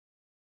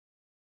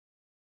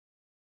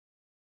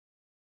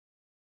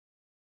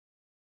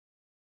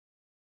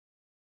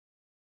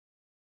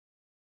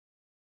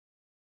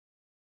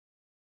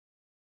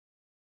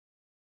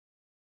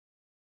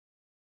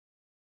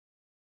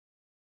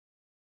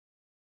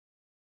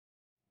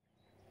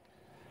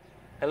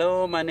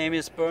Hello, my name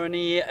is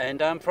Bernie and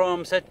I'm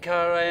from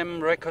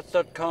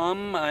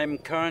ZKRMRecords.com. I'm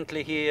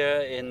currently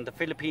here in the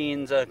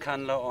Philippines,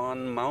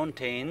 Canlaon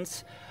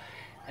Mountains.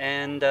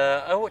 And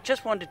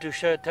just wanted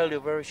to tell you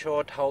very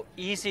short how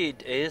easy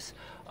it is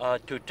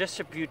to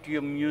distribute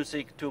your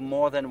music to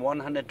more than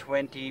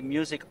 120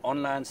 music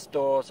online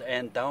stores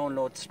and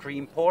download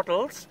stream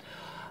portals.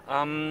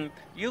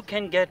 You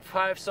can get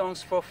 5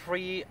 songs for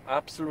free,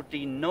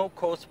 absolutely no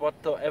cost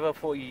whatsoever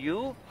for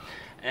you.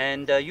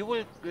 And you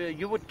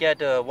would get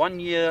a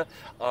 1-year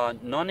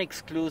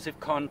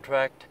non-exclusive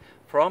contract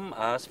from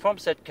us, from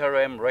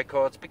ZKRM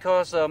Records,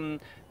 because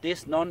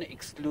this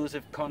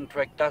non-exclusive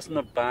contract does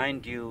not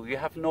bind you. You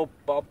have no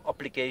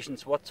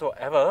obligations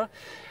whatsoever.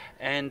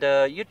 And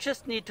you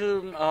just need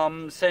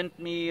to send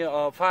me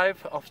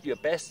 5 of your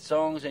best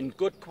songs in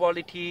good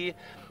quality,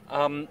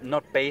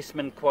 not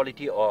basement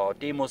quality or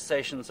demo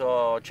sessions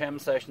or jam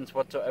sessions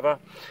whatsoever.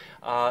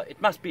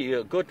 It must be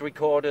a good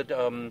recorded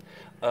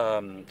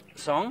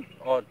song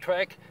or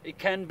track. It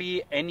can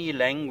be any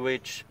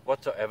language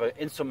whatsoever,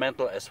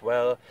 instrumental as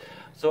well.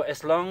 So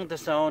as long the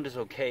sound is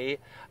okay,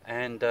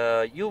 and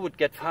you would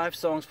get 5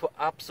 songs for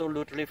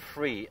absolutely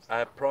free.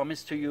 I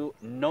promise to you,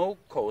 no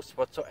cost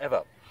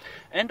whatsoever.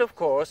 And of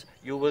course,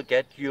 you will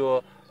get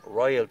your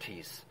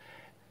royalties.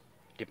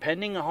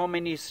 Depending on how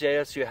many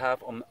sales you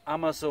have on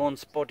Amazon,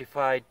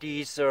 Spotify,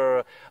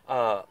 Deezer,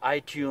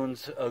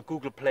 iTunes,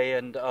 Google Play,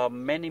 and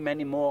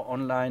many more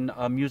online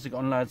music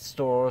online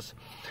stores,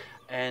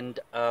 and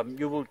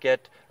you will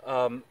get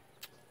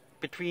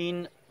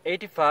between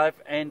 85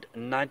 and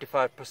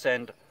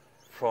 95%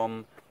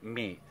 from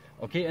me.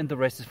 Okay, and the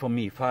rest is for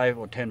me. 5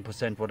 or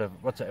 10%,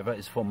 whatsoever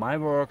is for my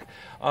work.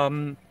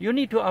 You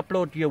need to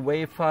upload your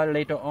WAV file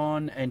later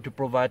on and to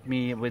provide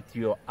me with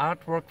your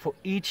artwork for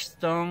each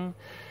song.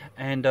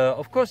 And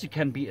of course, it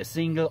can be a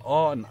single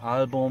or an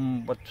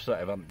album,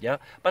 whatsoever. Yeah,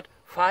 but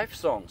 5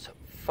 songs,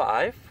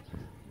 5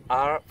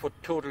 are for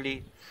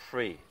totally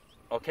free.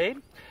 Okay,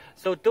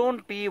 so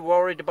don't be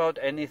worried about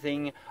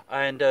anything,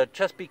 and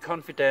just be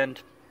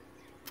confident.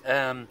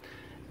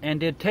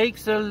 And it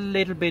takes a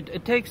little bit.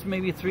 It takes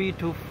maybe 3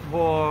 to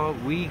 4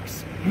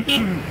 weeks.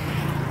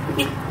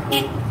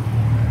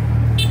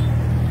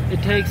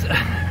 It takes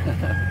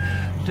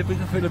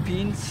typical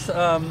Philippines.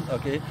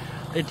 Okay,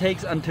 it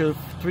takes until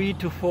 3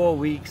 to 4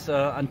 weeks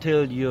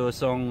until your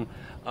song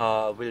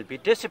will be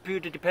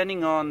distributed,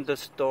 depending on the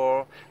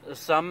store.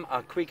 Some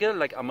are quicker,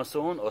 like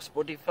Amazon or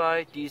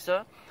Spotify,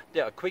 Deezer.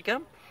 They are quicker,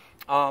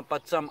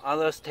 but some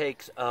others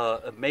takes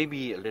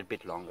maybe a little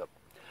bit longer.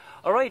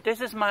 Alright, this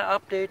is my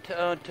update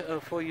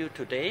for you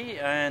today,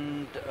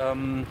 and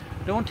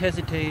don't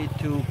hesitate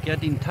to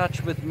get in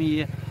touch with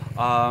me.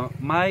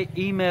 My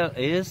email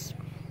is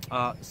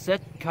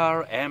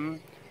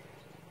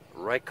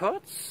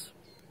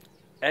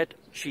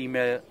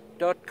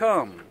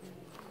zkrmrecords@gmail.com.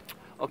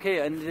 Okay,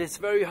 and it is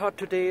very hot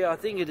today. I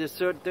think it is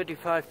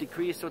 35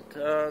 degrees or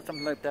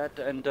something like that,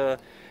 and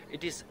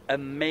it is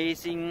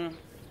amazing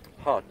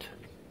hot.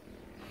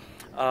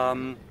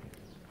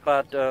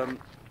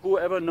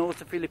 Whoever knows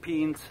the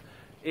Philippines,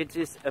 it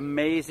is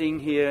amazing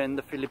here in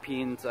the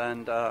Philippines,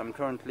 and I'm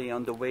currently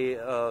on the way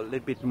a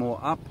little bit more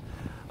up,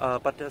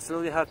 but I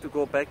still have to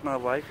go back. My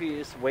wifey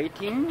is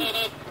waiting,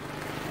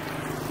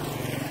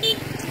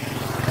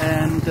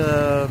 and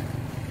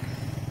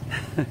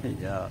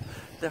yeah,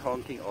 they're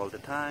honking all the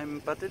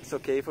time, but it's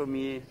okay for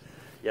me.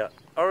 Yeah,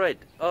 alright,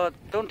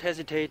 don't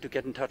hesitate to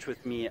get in touch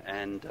with me,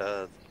 and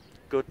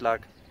good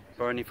luck.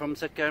 Bernie from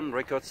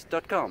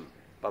ZKRMRecords.com.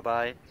 Bye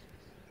bye.